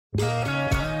Well,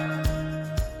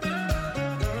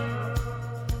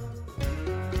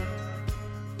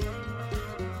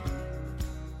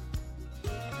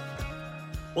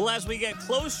 as we get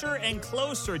closer and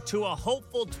closer to a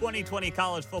hopeful 2020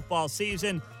 college football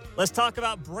season, let's talk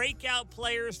about breakout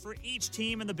players for each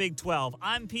team in the Big 12.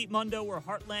 I'm Pete Mundo. We're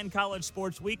Heartland College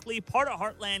Sports Weekly, part of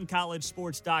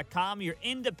HeartlandCollegeSports.com, your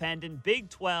independent Big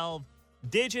 12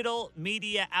 digital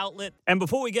media outlet. And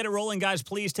before we get it rolling, guys,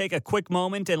 please take a quick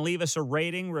moment and leave us a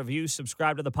rating, review,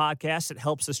 subscribe to the podcast. It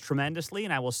helps us tremendously,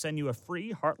 and I will send you a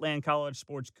free Heartland College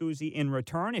Sports koozie in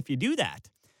return if you do that.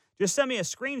 Just send me a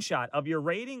screenshot of your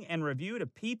rating and review to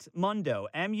Pete Mundo,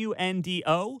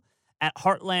 M-U-N-D-O, at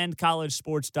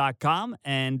HeartlandCollegeSports.com,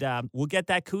 and we'll get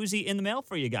that koozie in the mail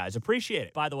for you guys. Appreciate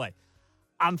it. By the way,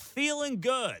 I'm feeling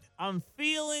good. I'm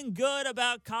feeling good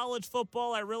about college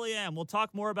football. I really am. We'll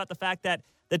talk more about the fact that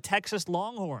the Texas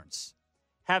Longhorns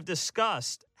have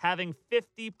discussed having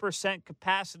 50%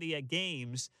 capacity at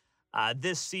games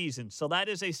this season. So that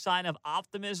is a sign of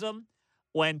optimism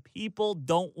when people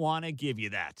don't want to give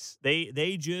you that.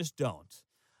 They just don't.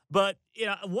 But, you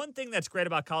know, one thing that's great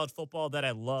about college football that I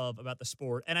love about the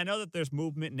sport, and I know that there's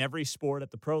movement in every sport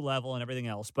at the pro level and everything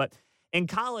else, but in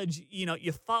college, you know,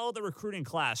 you follow the recruiting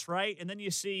class, right? And then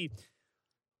you see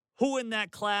who in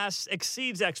that class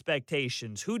exceeds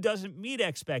expectations, who doesn't meet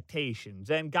expectations,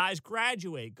 and guys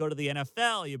graduate, go to the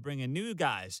NFL, you bring in new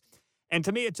guys. And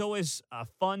to me, it's always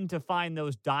fun to find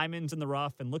those diamonds in the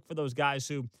rough and look for those guys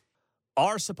who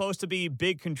are supposed to be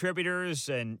big contributors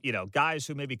and, you know, guys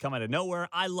who maybe come out of nowhere.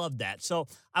 I love that. So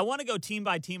I want to go team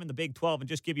by team in the Big 12 and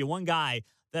just give you one guy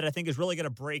that I think is really going to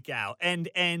break out. And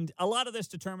a lot of this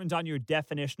determines on your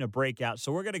definition of breakout.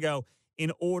 So we're going to go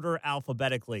in order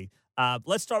alphabetically.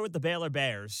 Let's start with the Baylor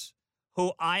Bears,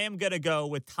 who I am going to go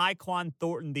with Tyquan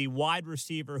Thornton, the wide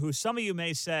receiver, who some of you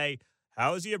may say,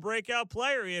 how is he a breakout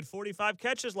player? He had 45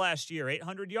 catches last year,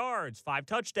 800 yards, 5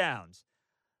 touchdowns.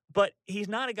 But he's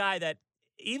not a guy that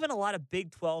even a lot of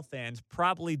Big 12 fans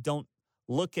probably don't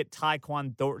look at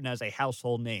Tyquan Thornton as a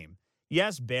household name.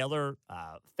 Yes, Baylor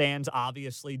fans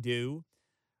obviously do,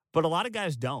 but a lot of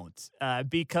guys don't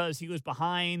because he was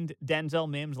behind Denzel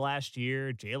Mims last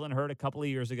year, Jalen Hurd a couple of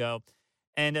years ago.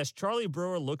 And as Charlie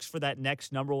Brewer looks for that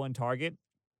next number one target,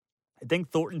 I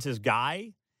think Thornton's his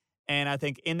guy. And I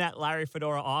think in that Larry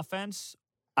Fedora offense,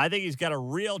 I think he's got a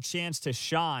real chance to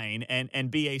shine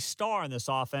and be a star in this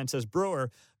offense as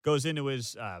Brewer goes into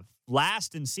his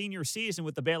last and senior season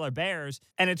with the Baylor Bears.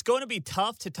 And it's going to be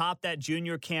tough to top that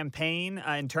junior campaign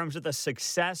in terms of the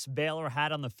success Baylor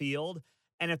had on the field.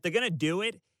 And if they're going to do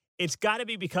it, it's got to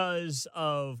be because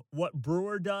of what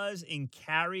Brewer does in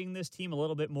carrying this team a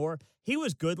little bit more. He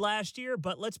was good last year,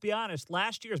 but let's be honest,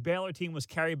 last year's Baylor team was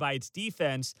carried by its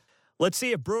defense. Let's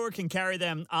see if Brewer can carry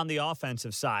them on the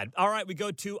offensive side. All right, we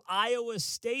go to Iowa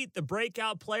State. The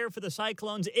breakout player for the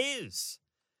Cyclones is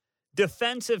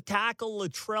defensive tackle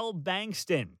Latrell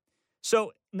Bankston.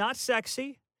 So, not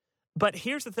sexy, but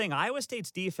here's the thing. Iowa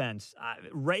State's defense,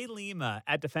 Ray Lima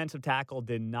at defensive tackle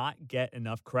did not get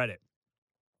enough credit.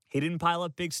 He didn't pile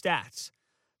up big stats,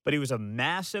 but he was a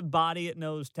massive body at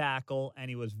nose tackle, and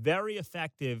he was very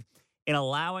effective in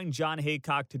allowing John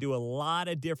Haycock to do a lot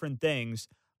of different things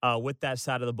with that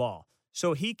side of the ball.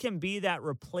 So he can be that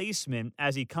replacement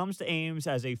as he comes to Ames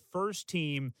as a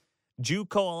first-team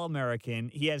JUCO All-American.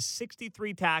 He has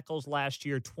 63 tackles last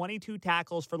year, 22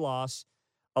 tackles for loss,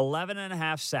 11 and a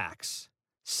half sacks.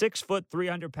 6 foot,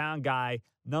 300-pound guy,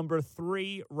 number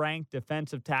 3 ranked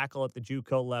defensive tackle at the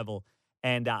JUCO level.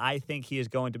 And I think he is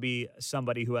going to be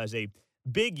somebody who has a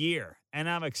big year. And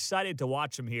I'm excited to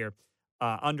watch him here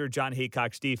under John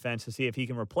Haycock's defense to see if he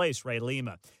can replace Ray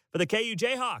Lima. For the KU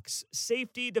Jayhawks,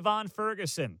 safety Devon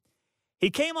Ferguson. He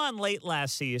came on late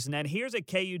last season, and here's a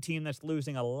KU team that's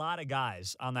losing a lot of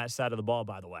guys on that side of the ball,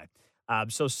 by the way.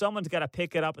 So someone's got to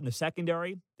pick it up in the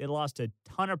secondary. They lost a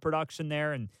ton of production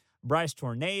there, and Bryce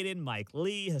Tornadin, Mike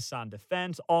Lee, Hassan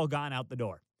Defense, all gone out the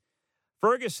door.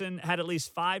 Ferguson had at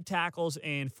least 5 tackles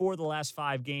in 4 of the last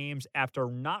 5 games after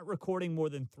not recording more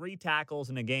than 3 tackles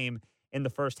in a game in the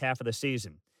first half of the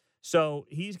season. So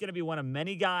he's going to be one of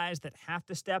many guys that have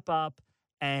to step up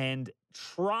and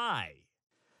try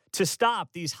to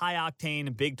stop these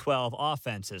high-octane Big 12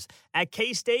 offenses. At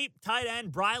K-State, tight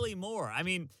end Briley Moore. I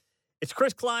mean, it's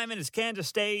Chris Kleiman, it's Kansas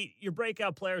State. Your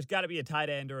breakout player's got to be a tight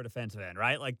end or a defensive end,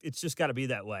 right? Like, it's just got to be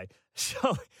that way.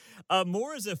 So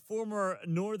Moore is a former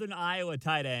Northern Iowa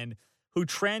tight end who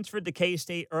transferred to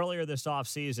K-State earlier this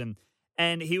offseason,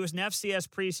 and he was an FCS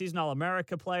preseason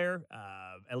All-America player,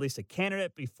 at least a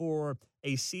candidate before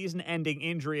a season-ending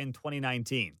injury in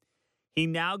 2019. He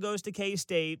now goes to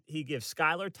K-State. He gives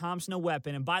Skylar Thompson a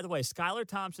weapon. And by the way, Skylar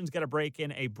Thompson's got to break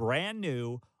in a brand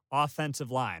new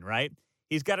offensive line, right?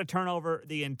 He's got to turn over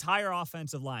the entire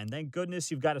offensive line. Thank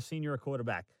goodness you've got a senior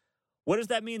quarterback. What does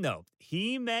that mean, though?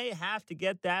 He may have to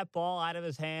get that ball out of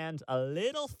his hands a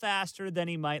little faster than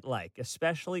he might like,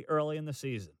 especially early in the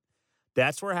season.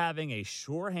 That's where having a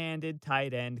sure-handed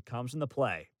tight end comes into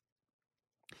play.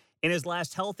 In his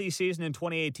last healthy season in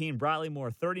 2018, Bradley Moore,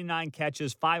 39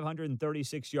 catches,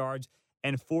 536 yards,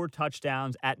 and 4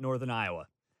 touchdowns at Northern Iowa.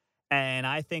 And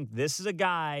I think this is a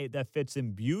guy that fits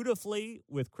in beautifully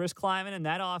with Chris Kleiman in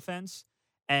that offense.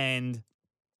 And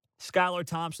Skylar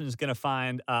Thompson is going to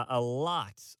find a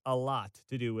lot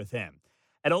to do with him.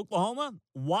 At Oklahoma,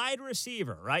 wide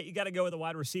receiver, right? You got to go with a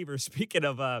wide receiver. Speaking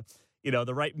of,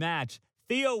 the right match.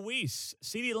 Theo Weiss,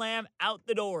 CeeDee Lamb out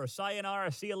the door.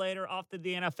 Sayonara, see you later, off to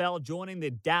the NFL, joining the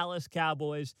Dallas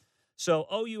Cowboys. So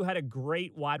OU had a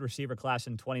great wide receiver class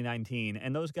in 2019,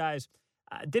 and those guys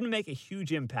didn't make a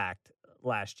huge impact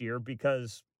last year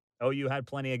because OU had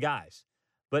plenty of guys.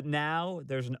 But now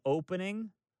there's an opening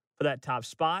for that top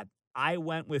spot. I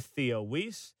went with Theo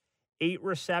Weiss, 8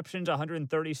 receptions,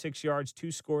 136 yards,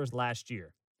 2 scores last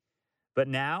year. But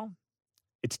now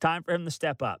it's time for him to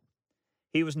step up.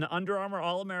 He was an Under Armour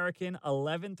All-American,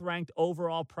 11th ranked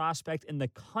overall prospect in the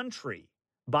country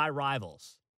by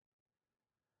Rivals.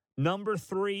 Number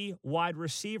 3 wide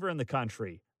receiver in the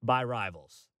country by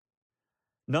Rivals.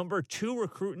 Number 2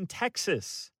 recruit in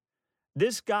Texas.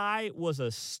 This guy was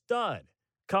a stud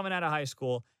coming out of high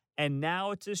school, and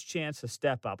now it's his chance to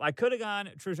step up. I could have gone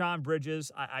Trajan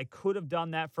Bridges. I could have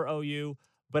done that for OU,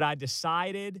 but I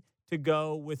decided to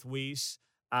go with Weiss,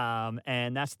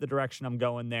 and that's the direction I'm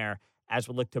going there as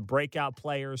we look to breakout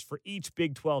players for each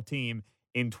Big 12 team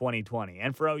in 2020.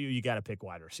 And for OU, you got to pick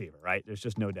wide receiver, right? There's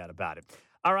just no doubt about it.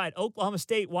 All right, Oklahoma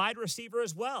State wide receiver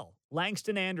as well,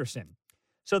 Langston Anderson.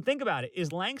 So think about it.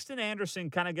 Is Langston Anderson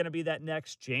kind of going to be that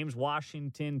next James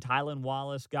Washington, Tylan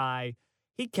Wallace guy?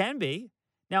 He can be.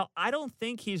 Now, I don't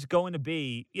think he's going to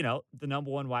be, the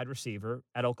number 1 wide receiver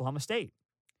at Oklahoma State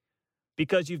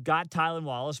because you've got Tylan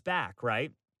Wallace back,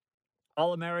 right?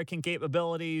 All-American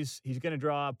capabilities. He's going to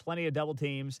draw plenty of double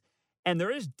teams. And there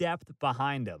is depth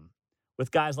behind him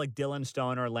with guys like Dylan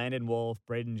Stoner, Landon Wolf,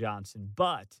 Braden Johnson.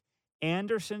 But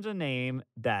Anderson's a name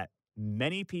that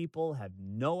many people have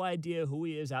no idea who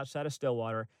he is outside of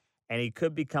Stillwater, and he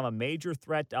could become a major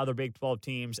threat to other Big 12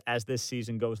 teams as this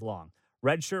season goes along.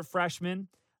 Redshirt freshman,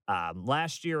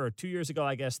 last year or 2 years ago,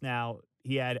 I guess now,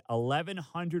 he had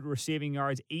 1,100 receiving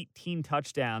yards, 18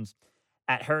 touchdowns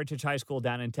at Heritage High School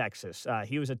down in Texas.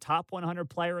 He was a top 100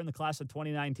 player in the class of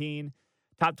 2019,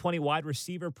 top 20 wide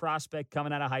receiver prospect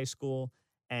coming out of high school,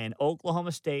 and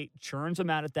Oklahoma State churns him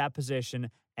out at that position,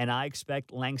 and I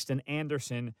expect Langston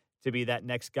Anderson to be that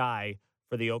next guy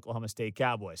for the Oklahoma State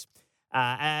Cowboys.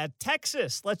 At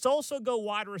Texas, let's also go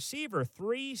wide receiver,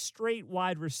 3 straight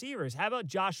wide receivers. How about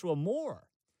Joshua Moore?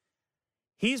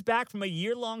 He's back from a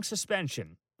year-long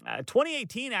suspension.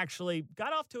 2018 actually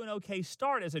got off to an okay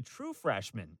start as a true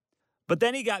freshman. But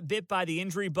then he got bit by the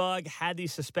injury bug, had the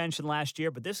suspension last year.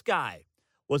 But this guy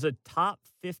was a top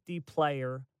 50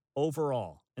 player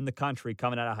overall in the country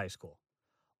coming out of high school.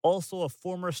 Also a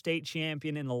former state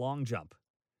champion in the long jump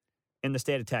in the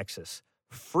state of Texas.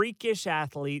 Freakish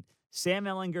athlete. Sam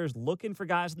Ellinger's looking for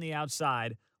guys on the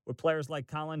outside with players like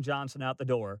Colin Johnson out the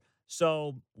door.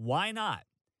 So why not?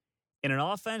 In an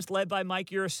offense led by Mike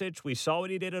Yurcich, we saw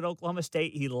what he did at Oklahoma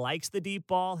State. He likes the deep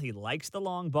ball. He likes the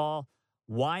long ball.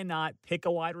 Why not pick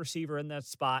a wide receiver in that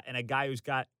spot and a guy who's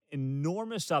got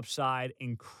enormous upside,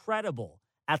 incredible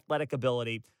athletic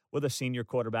ability with a senior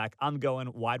quarterback? I'm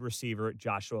going wide receiver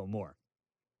Joshua Moore.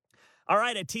 All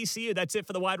right, at TCU, that's it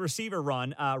for the wide receiver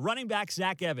run. Running back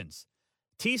Zach Evans.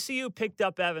 TCU picked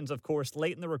up Evans, of course,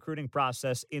 late in the recruiting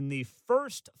process in the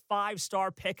first 5-star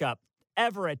pickup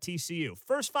ever at TCU.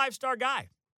 First 5-star guy.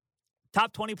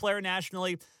 Top 20 player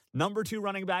nationally. Number 2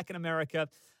 running back in America.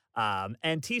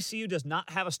 And TCU does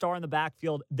not have a star in the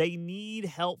backfield. They need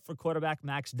help for quarterback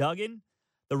Max Duggan.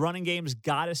 The running game's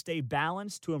got to stay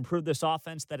balanced to improve this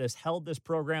offense that has held this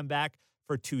program back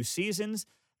for 2 seasons.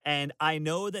 And I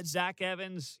know that Zach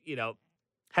Evans,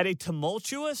 had a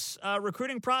tumultuous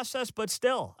recruiting process, but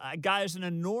still, guy is an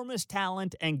enormous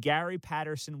talent, and Gary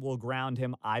Patterson will ground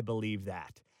him. I believe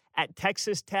that. At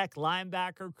Texas Tech,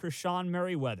 linebacker Krishawn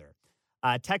Merriweather.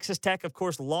 Texas Tech, of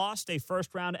course, lost a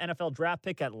first-round NFL draft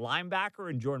pick at linebacker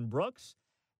in Jordan Brooks.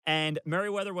 And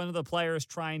Merriweather, one of the players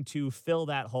trying to fill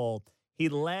that hole, he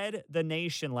led the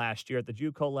nation last year at the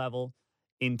JUCO level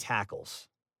in tackles.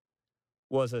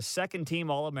 Was a second-team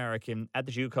All-American at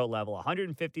the JUCO level,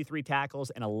 153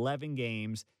 tackles in 11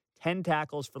 games, 10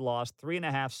 tackles for loss,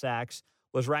 3.5 sacks,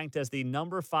 was ranked as the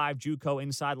number 5 JUCO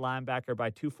inside linebacker by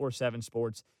 247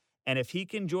 Sports. And if he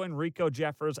can join Rico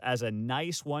Jeffers as a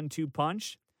nice 1-2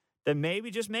 punch, then maybe,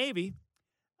 just maybe,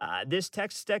 this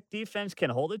Texas Tech defense can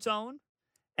hold its own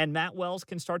and Matt Wells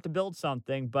can start to build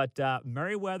something. But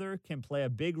Merriweather can play a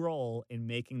big role in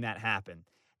making that happen.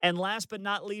 And last but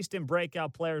not least, in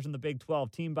breakout players in the Big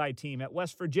 12, team by team, at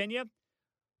West Virginia,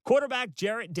 quarterback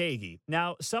Jarret Doege.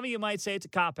 Now, some of you might say it's a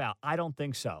cop-out. I don't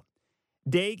think so.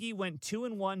 Doege went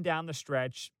 2-1 down the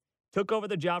stretch, took over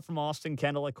the job from Austin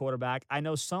Kendall at quarterback. I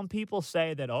know some people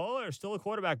say that, there's still a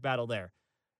quarterback battle there.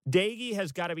 Doege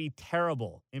has got to be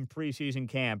terrible in preseason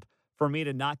camp for me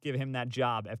to not give him that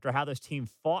job after how this team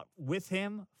fought with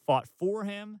him, fought for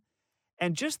him,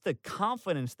 and just the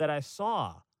confidence that I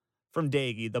saw from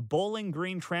Doege, the Bowling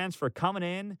Green transfer coming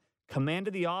in, command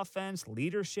of the offense,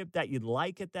 leadership that you'd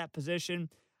like at that position.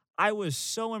 I was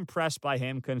so impressed by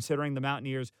him considering the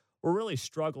Mountaineers were really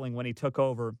struggling when he took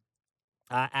over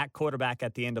at quarterback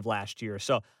at the end of last year.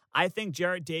 So I think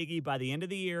Jarret Doege, by the end of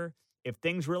the year, if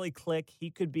things really click, he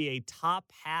could be a top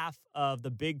half of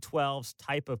the Big 12's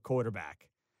type of quarterback.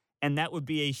 And that would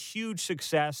be a huge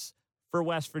success for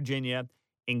West Virginia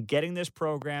in getting this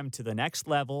program to the next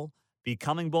level,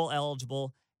 becoming bowl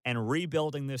eligible, and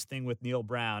rebuilding this thing with Neil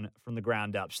Brown from the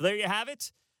ground up. So there you have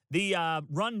it. The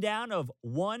rundown of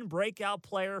one breakout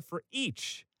player for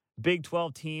each Big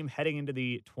 12 team heading into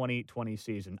the 2020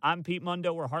 season. I'm Pete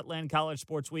Mundo. We're Heartland College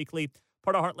Sports Weekly,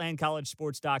 part of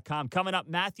HeartlandCollegeSports.com. Coming up,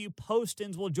 Matthew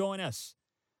Postins will join us.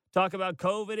 Talk about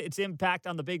COVID, its impact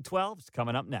on the Big 12. It's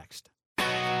coming up next.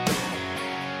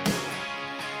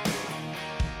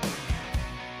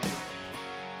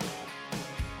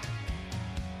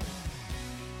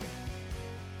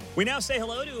 We now say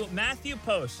hello to Matthew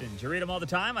Postins. You read him all the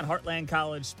time on Heartland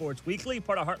College Sports Weekly,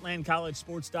 part of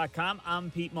HeartlandCollegeSports.com. I'm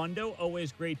Pete Mundo.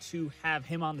 Always great to have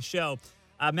him on the show.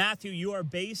 Matthew, you are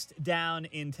based down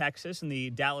in Texas in the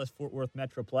Dallas-Fort Worth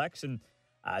Metroplex. And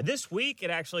this week, it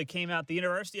actually came out, the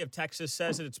University of Texas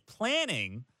says that it's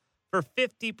planning for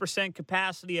 50%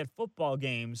 capacity at football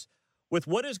games. With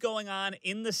what is going on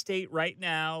in the state right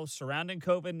now surrounding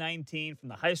COVID-19 from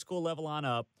the high school level on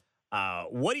up,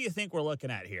 what do you think we're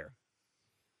looking at here?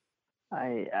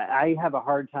 I have a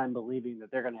hard time believing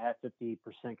that they're going to have 50%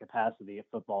 capacity at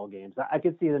football games. I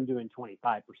could see them doing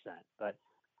 25%, but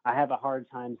I have a hard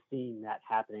time seeing that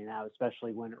happening now,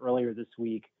 especially when earlier this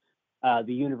week,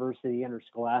 the University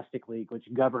Interscholastic League, which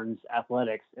governs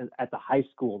athletics at the high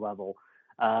school level,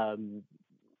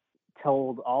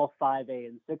 told all 5A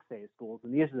and 6A schools,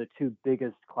 and these are the two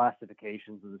biggest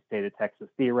classifications in the state of Texas.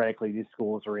 Theoretically, these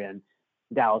schools are in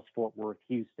Dallas, Fort Worth,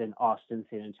 Houston, Austin,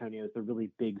 San Antonio, the really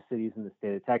big cities in the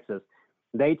state of Texas.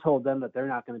 They told them that they're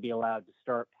not going to be allowed to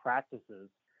start practices.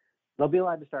 They'll be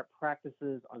allowed to start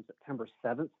practices on September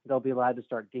 7th. They'll be allowed to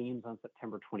start games on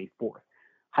September 24th.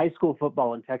 High school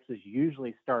football in Texas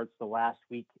usually starts the last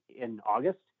week in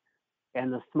August,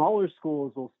 and the smaller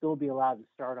schools will still be allowed to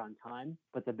start on time,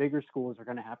 but the bigger schools are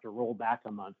going to have to roll back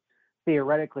a month.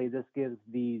 Theoretically, this gives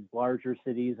these larger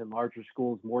cities and larger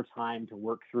schools more time to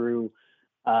work through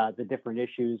the different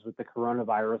issues with the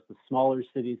coronavirus. The smaller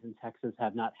cities in Texas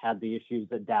have not had the issues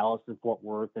that Dallas and Fort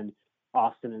Worth and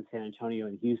Austin and San Antonio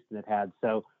and Houston have had.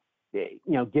 So,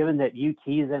 given that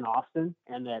UT's in Austin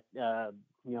and that,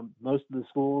 most of the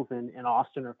schools in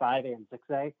Austin are 5A and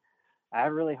 6A, I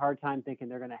have a really hard time thinking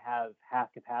they're going to have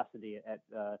half capacity at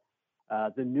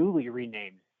the newly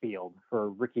renamed field for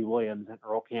Ricky Williams and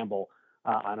Earl Campbell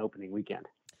on opening weekend.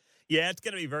 Yeah, it's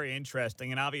going to be very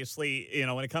interesting. And obviously,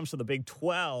 when it comes to the Big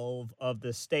 12 of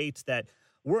the states that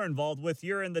we're involved with,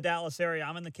 you're in the Dallas area,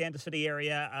 I'm in the Kansas City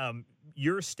area.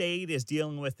 Your state is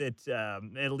dealing with it,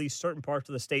 at least certain parts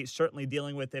of the state, certainly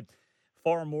dealing with it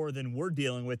far more than we're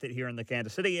dealing with it here in the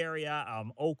Kansas City area.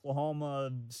 Oklahoma,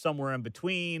 somewhere in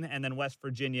between, and then West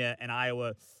Virginia and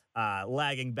Iowa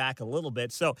lagging back a little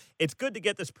bit. So it's good to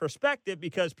get this perspective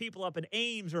because people up in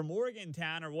Ames or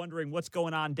Morgantown are wondering what's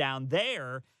going on down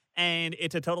there. And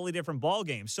it's a totally different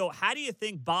ballgame. So how do you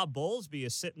think Bob Bowlesby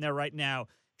is sitting there right now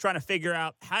trying to figure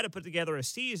out how to put together a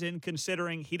season,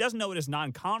 considering he doesn't know what his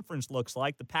non-conference looks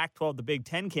like, the Pac-12, the Big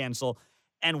Ten cancel,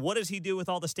 and what does he do with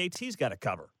all the states he's got to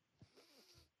cover?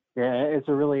 Yeah, it's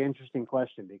a really interesting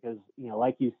question because,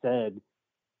 like you said,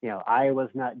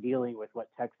 Iowa's not dealing with what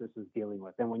Texas is dealing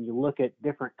with. And when you look at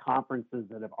different conferences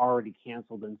that have already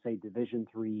canceled in, say, Division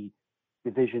III,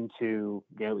 Division II,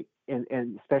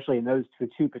 and especially in those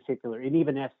two particular, and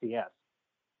even FCS,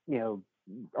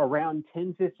 around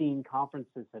 10, 15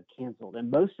 conferences have canceled,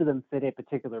 and most of them fit a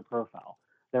particular profile.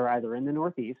 They're either in the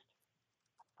Northeast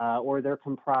or they're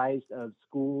comprised of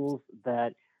schools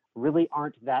that really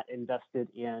aren't that invested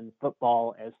in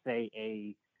football as, say,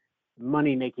 a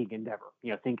money-making endeavor.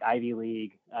 Think Ivy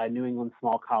League, New England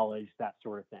Small College, that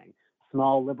sort of thing.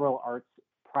 Small liberal arts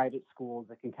private schools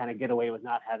that can kind of get away with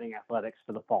not having athletics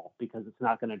for the fall because it's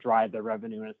not going to drive their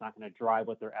revenue and it's not going to drive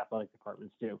what their athletic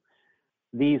departments do.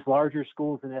 These larger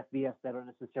schools in FBS, they don't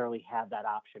necessarily have that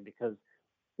option because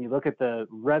you look at the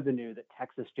revenue that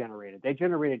Texas generated. They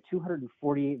generated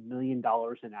 $248 million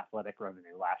in athletic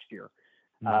revenue last year.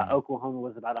 Oklahoma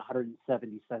was about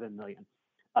 $177 million.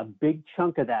 A big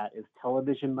chunk of that is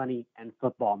television money and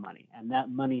football money, and that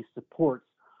money supports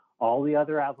all the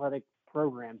other athletic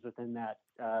programs within that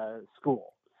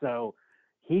school. So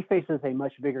he faces a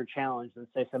much bigger challenge than,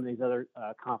 say, some of these other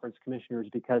conference commissioners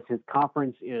because his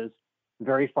conference is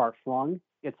very far flung.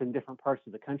 It's in different parts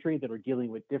of the country that are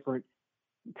dealing with different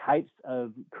types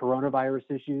of coronavirus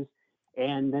issues.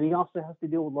 And then he also has to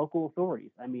deal with local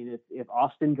authorities. I mean, if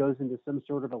Austin goes into some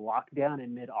sort of a lockdown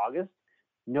in mid-August,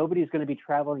 nobody's going to be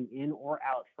traveling in or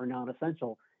out for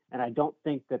non-essential. And I don't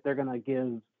think that they're going to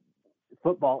give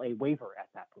football a waiver at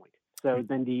that point. So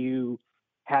then do you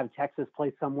have Texas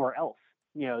play somewhere else,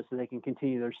 so they can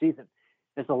continue their season?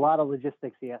 There's a lot of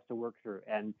logistics he has to work through.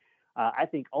 And I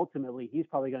think ultimately he's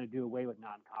probably going to do away with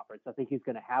non-conference. I think he's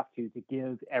going to have to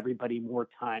give everybody more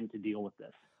time to deal with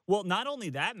this. Well, not only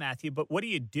that, Matthew, but what do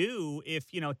you do if,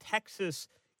 Texas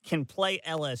can play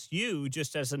LSU,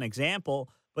 just as an example,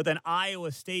 but then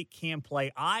Iowa State can't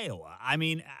play Iowa? I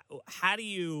mean, how do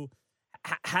you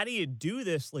do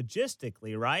this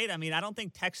logistically, right? I mean, I don't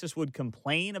think Texas would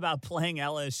complain about playing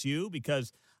LSU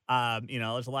because,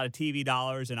 there's a lot of TV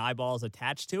dollars and eyeballs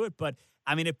attached to it. But,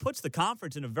 I mean, it puts the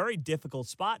conference in a very difficult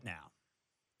spot now.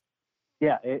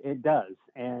 Yeah, it does.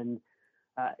 And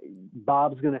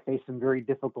Bob's going to face some very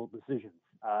difficult decisions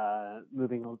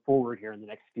moving on forward here in the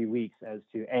next few weeks as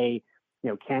to, A,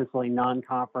 canceling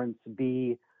non-conference,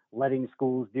 B, letting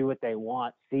schools do what they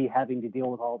want, C, having to deal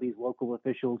with all these local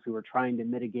officials who are trying to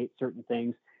mitigate certain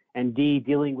things, and D,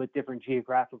 dealing with different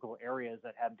geographical areas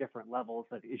that have different levels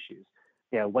of issues.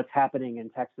 What's happening in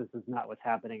Texas is not what's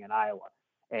happening in Iowa.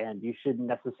 And you shouldn't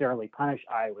necessarily punish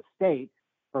Iowa State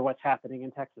for what's happening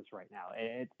in Texas right now.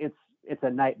 It's a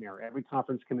nightmare. Every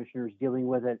conference commissioner is dealing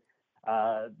with it.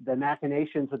 The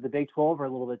machinations with the Big 12 are a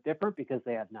little bit different because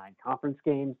they have 9 conference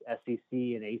games. SEC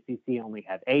and ACC only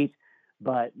have 8.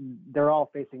 But they're all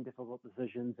facing difficult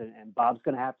decisions, and Bob's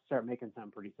going to have to start making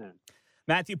some pretty soon.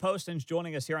 Matthew Poston's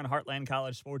joining us here on Heartland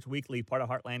College Sports Weekly, part of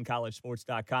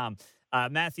heartlandcollegesports.com.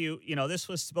 Matthew, this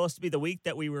was supposed to be the week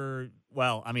that we were,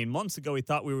 months ago we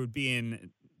thought we would be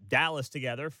in Dallas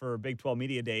together for Big 12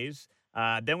 Media Days.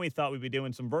 Then we thought we'd be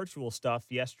doing some virtual stuff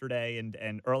yesterday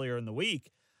and earlier in the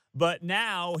week. But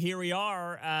now here we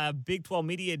are. Big 12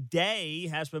 Media Day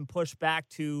has been pushed back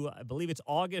to, I believe it's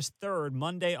August 3rd,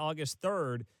 Monday, August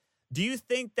 3rd. Do you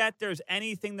think that there's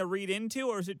anything to read into,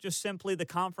 or is it just simply the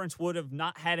conference would have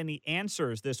not had any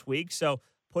answers this week, so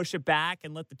push it back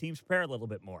and let the teams prepare a little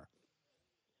bit more?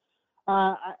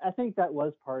 I think that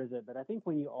was part of it, but I think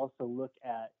when you also look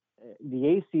at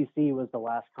the ACC was the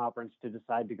last conference to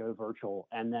decide to go virtual,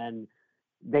 and then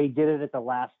they did it at the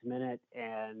last minute,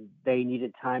 and they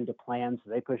needed time to plan,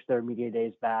 so they pushed their media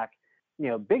days back.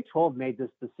 Big 12 made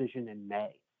this decision in May.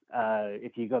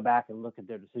 If you go back and look at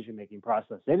their decision-making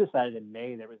process, they decided in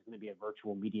May there was going to be a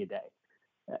virtual media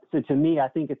day. So to me, I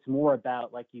think it's more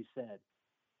about, like you said,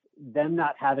 them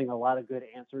not having a lot of good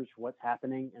answers for what's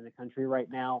happening in the country right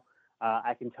now.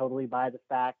 I can totally buy the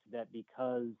fact that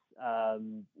because,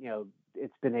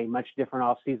 it's been a much different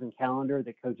off-season calendar,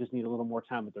 the coaches need a little more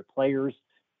time with their players.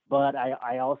 But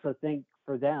I also think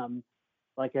for them,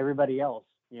 like everybody else,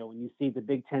 when you see the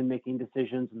Big Ten making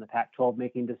decisions and the Pac-12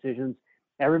 making decisions,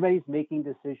 everybody's making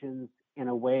decisions in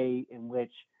a way in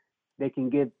which they can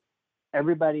give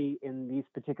everybody in these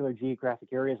particular geographic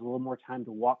areas a little more time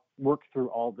to work through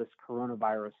all this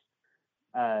coronavirus.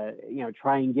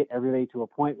 Try and get everybody to a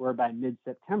point where by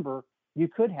mid-September, you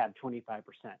could have 25%,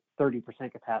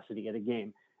 30% capacity at a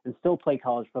game and still play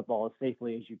college football as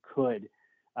safely as you could,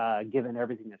 given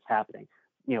everything that's happening.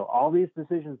 All these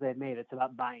decisions they've made, it's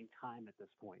about buying time at this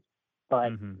point.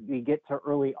 But you get to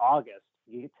early August,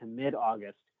 you get to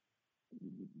mid-August,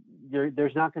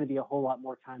 there's not going to be a whole lot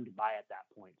more time to buy at that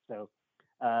point. So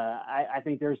I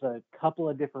think there's a couple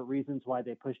of different reasons why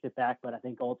they pushed it back, but I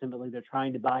think ultimately they're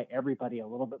trying to buy everybody a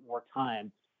little bit more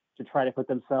time to try to put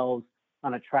themselves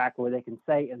on a track where they can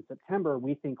say in September,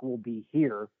 we think we'll be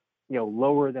here,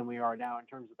 lower than we are now in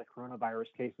terms of the coronavirus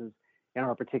cases, in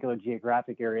our particular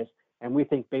geographic areas. And we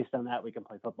think based on that, we can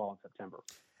play football in September.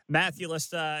 Matthew, let's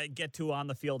get to on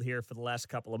the field here for the last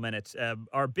couple of minutes.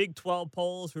 Our Big 12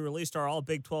 polls, we released our all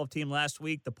Big 12 team last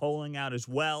week, the polling out as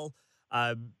well.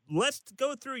 Let's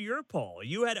go through your poll.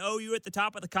 You had OU at the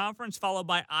top of the conference, followed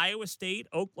by Iowa State,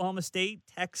 Oklahoma State,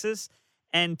 Texas,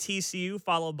 and TCU,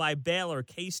 followed by Baylor,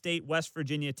 K-State, West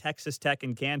Virginia, Texas Tech,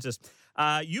 and Kansas.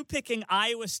 You picking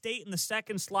Iowa State in the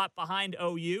second slot behind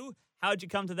OU. How'd you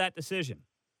come to that decision?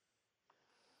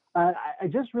 I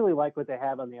just really like what they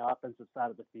have on the offensive side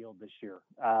of the field this year.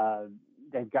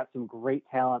 They've got some great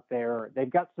talent there. They've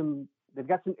got some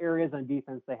areas on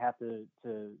defense they have to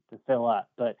fill up.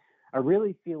 But I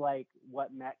really feel like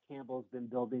what Matt Campbell's been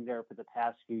building there for the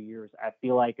past few years, I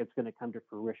feel like it's going to come to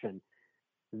fruition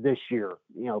this year.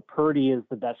 You know, Purdy is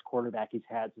the best quarterback he's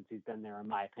had since he's been there, in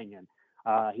my opinion.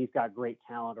 He's got great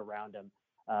talent around him.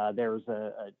 There's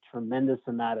a tremendous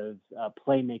amount of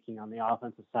playmaking on the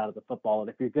offensive side of the football. And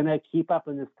if you're going to keep up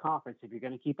in this conference, if you're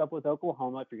going to keep up with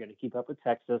Oklahoma, if you're going to keep up with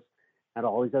Texas and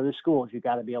all these other schools, you've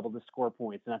got to be able to score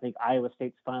points. And I think Iowa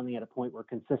State's finally at a point where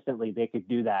consistently they could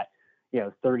do that,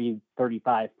 30,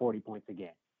 35, 40 points a game.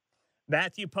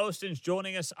 Matthew Poston's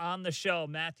joining us on the show.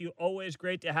 Matthew, always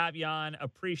great to have you on.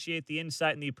 Appreciate the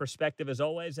insight and the perspective as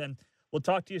always. And we'll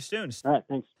talk to you soon. All right,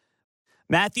 thanks.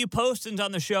 Matthew Poston's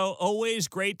on the show. Always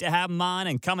great to have him on.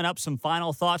 And coming up, some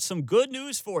final thoughts, some good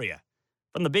news for you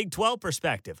from the Big 12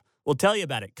 perspective. We'll tell you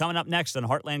about it coming up next on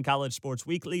Heartland College Sports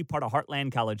Weekly, part of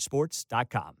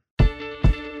HeartlandCollegeSports.com.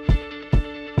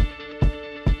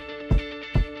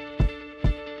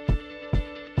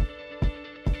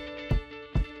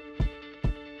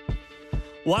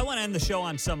 Well, I want to end the show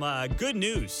on some good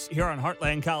news here on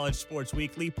Heartland College Sports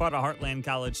Weekly, part of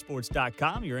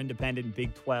HeartlandCollegeSports.com, your independent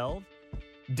Big 12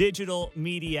 digital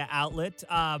media outlet.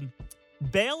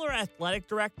 Baylor Athletic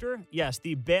Director, yes,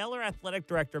 the Baylor Athletic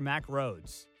Director, Mack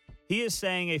Rhoades, he is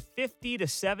saying a 50 to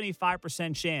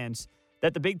 75% chance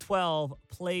that the Big 12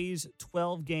 plays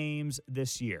 12 games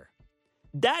this year.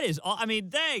 That is,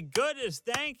 thank goodness.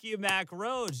 Thank you, Mack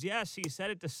Rhoades. Yes, he said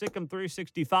it to Sikkim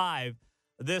 365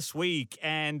 this week.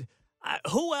 And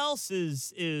who else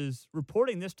is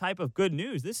reporting this type of good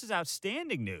news? This is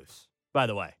outstanding news, by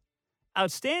the way.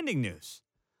 Outstanding news.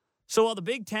 So while the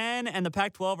Big Ten and the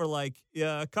Pac-12 are like,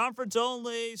 yeah, conference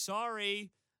only,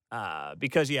 sorry,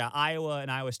 because, Iowa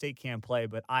and Iowa State can't play,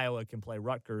 but Iowa can play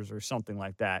Rutgers or something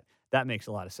like that. That makes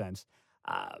a lot of sense.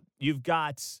 You've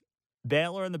got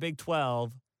Baylor and the Big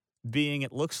 12 being,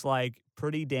 it looks like,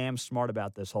 pretty damn smart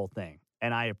about this whole thing.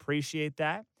 And I appreciate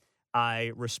that.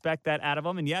 I respect that out of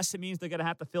them. And, yes, it means they're going to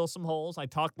have to fill some holes. I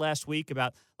talked last week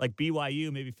about, like,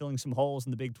 BYU maybe filling some holes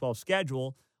in the Big 12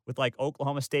 schedule with, like,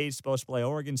 Oklahoma State supposed to play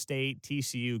Oregon State,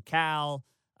 TCU, Cal,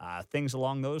 things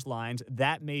along those lines.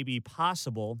 That may be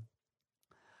possible.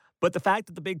 But the fact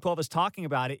that the Big 12 is talking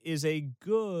about it is a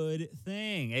good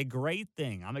thing, a great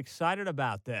thing. I'm excited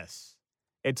about this.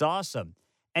 It's awesome.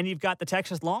 And you've got the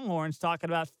Texas Longhorns talking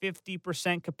about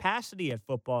 50% capacity at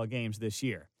football games this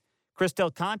year. Chris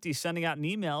Del Conte sending out an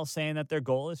email saying that their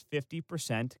goal is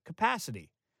 50% capacity,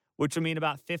 which would mean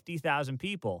about 50,000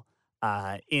 people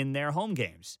in their home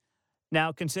games.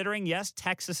 Now, considering, yes,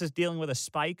 Texas is dealing with a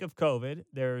spike of COVID,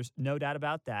 there's no doubt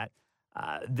about that.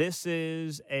 This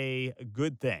is a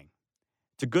good thing.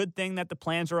 It's a good thing that the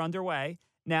plans are underway.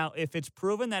 Now, if it's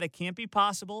proven that it can't be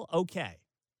possible, okay,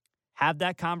 have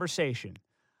that conversation.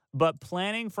 But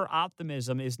planning for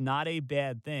optimism is not a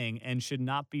bad thing and should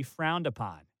not be frowned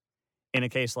upon in a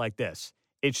case like this.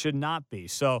 It should not be.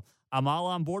 So I'm all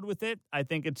on board with it. I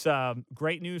think it's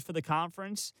great news for the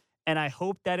conference, and I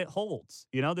hope that it holds.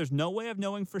 There's no way of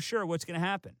knowing for sure what's going to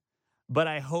happen, but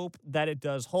I hope that it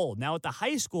does hold. Now, at the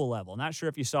high school level, not sure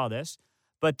if you saw this,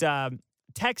 but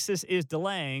Texas is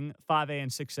delaying 5A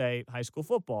and 6A high school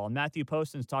football. And Matthew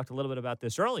Poston's talked a little bit about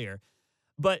this earlier,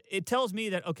 but it tells me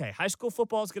that, okay, high school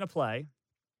football is going to play.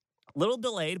 A little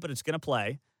delayed, but it's going to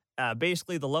play.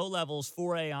 Basically, the low levels,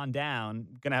 4A on down,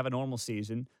 going to have a normal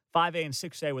season. 5A and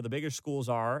 6A, where the bigger schools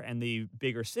are and the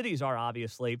bigger cities are,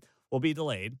 obviously, will be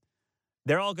delayed.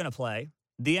 They're all going to play.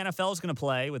 The NFL is going to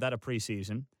play without a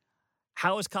preseason.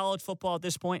 How is college football at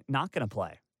this point not going to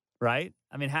play, right?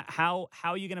 I mean, how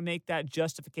are you going to make that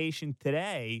justification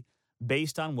today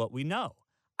based on what we know?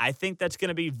 I think that's going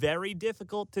to be very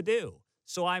difficult to do.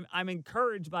 So I'm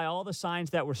encouraged by all the signs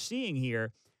that we're seeing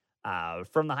here.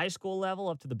 From the high school level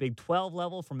up to the Big 12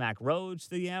 level, from Mack Rhoades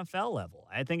to the NFL level.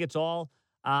 I think it's all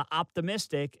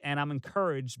optimistic, and I'm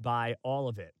encouraged by all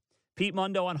of it. Pete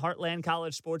Mundo on Heartland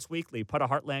College Sports Weekly, part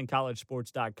of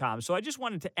HeartlandCollegeSports.com. So I just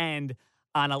wanted to end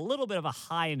on a little bit of a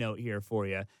high note here for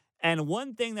you And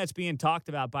one thing that's being talked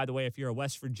about, by the way, if you're a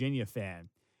West Virginia fan,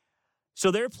 so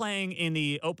they're playing in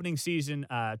the opening season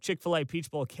Chick-fil-A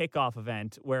Peach Bowl kickoff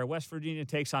event where West Virginia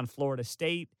takes on Florida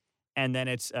State, and then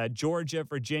it's Georgia,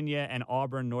 Virginia, and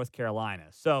Auburn, North Carolina.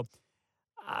 So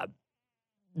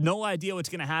no idea what's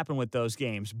going to happen with those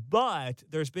games, but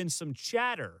there's been some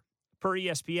chatter per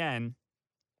ESPN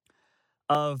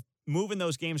of moving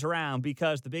those games around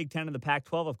because the Big Ten and the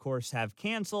Pac-12, of course, have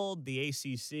canceled. The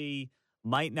ACC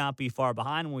might not be far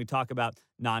behind when we talk about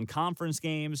non-conference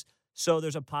games. So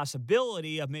there's a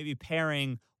possibility of maybe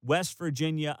pairing West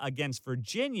Virginia against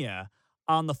Virginia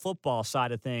on the football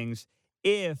side of things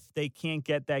if they can't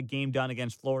get that game done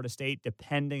against Florida State,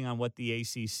 depending on what the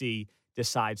ACC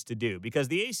decides to do. Because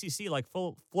the ACC, like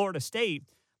Florida State,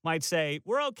 might say,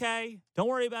 we're okay. Don't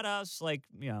worry about us. Like,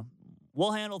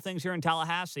 we'll handle things here in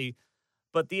Tallahassee.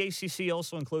 But the ACC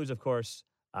also includes, of course,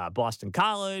 Boston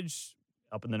College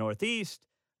up in the Northeast,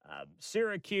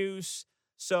 Syracuse.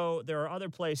 So there are other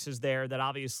places there that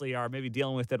obviously are maybe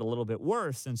dealing with it a little bit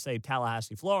worse than, say,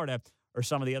 Tallahassee, Florida, or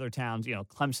some of the other towns,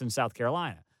 Clemson, South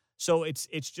Carolina. So it's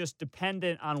just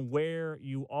dependent on where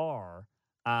you are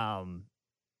on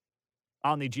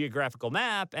the geographical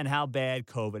map and how bad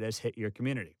COVID has hit your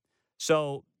community.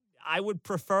 So I would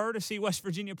prefer to see West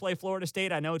Virginia play Florida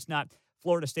State. I know it's not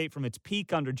Florida State from its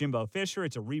peak under Jimbo Fisher.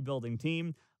 It's a rebuilding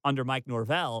team under Mike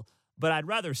Norvell. But I'd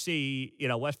rather see,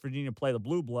 West Virginia play the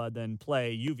Blue Blood than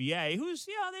play UVA, who's,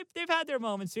 they've had their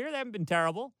moments here. They haven't been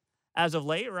terrible as of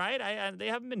late, right? They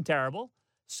haven't been terrible.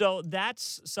 So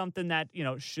that's something that,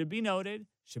 should be noted,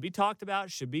 should be talked about,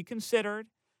 should be considered,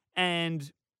 and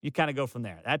you kind of go from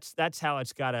there. That's how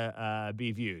it's got to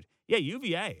be viewed. Yeah,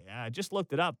 UVA, I just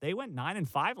looked it up. They went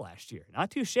 9-5 last year.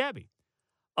 Not too shabby.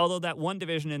 Although that one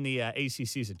division in the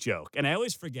ACC is a joke. And I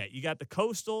always forget, you got the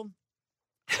Coastal.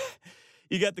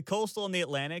 You got the Coastal and the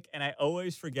Atlantic, and I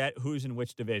always forget who's in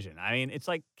which division. I mean, it's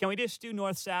like, can we just do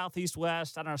North, South, East,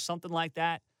 West? I don't know, something like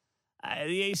that.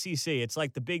 The ACC, it's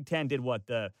like the Big Ten did what?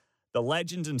 The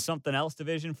Legends and something else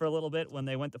division for a little bit when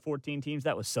they went to 14 teams.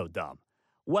 That was so dumb.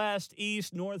 West,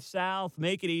 East, North, South,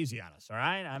 make it easy on us, all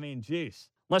right? I mean, geez.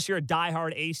 Unless you're a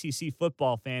diehard ACC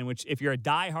football fan, which if you're a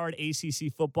diehard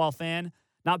ACC football fan,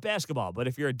 not basketball, but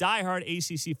if you're a diehard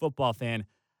ACC football fan,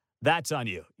 that's on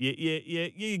you.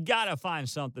 You got to find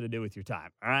something to do with your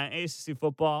time, all right? ACC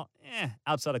football,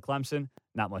 outside of Clemson,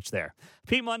 not much there.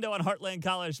 Pete Mundo on Heartland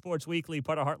College Sports Weekly,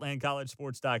 part of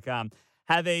HeartlandCollegeSports.com.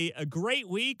 Have a great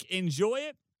week. Enjoy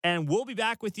it, and we'll be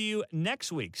back with you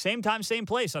next week. Same time, same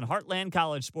place on Heartland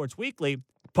College Sports Weekly,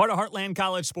 part of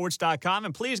HeartlandCollegeSports.com.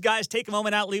 And please, guys, take a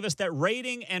moment out. Leave us that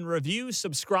rating and review.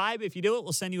 Subscribe. If you do it,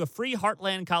 we'll send you a free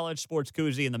Heartland College Sports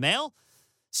koozie in the mail.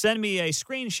 Send me a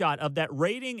screenshot of that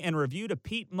rating and review to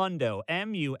Pete Mundo,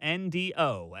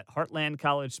 MUNDO, at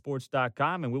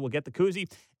HeartlandCollegeSports.com, and we will get the koozie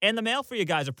in the mail for you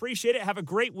guys. Appreciate it. Have a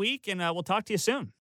great week, and we'll talk to you soon.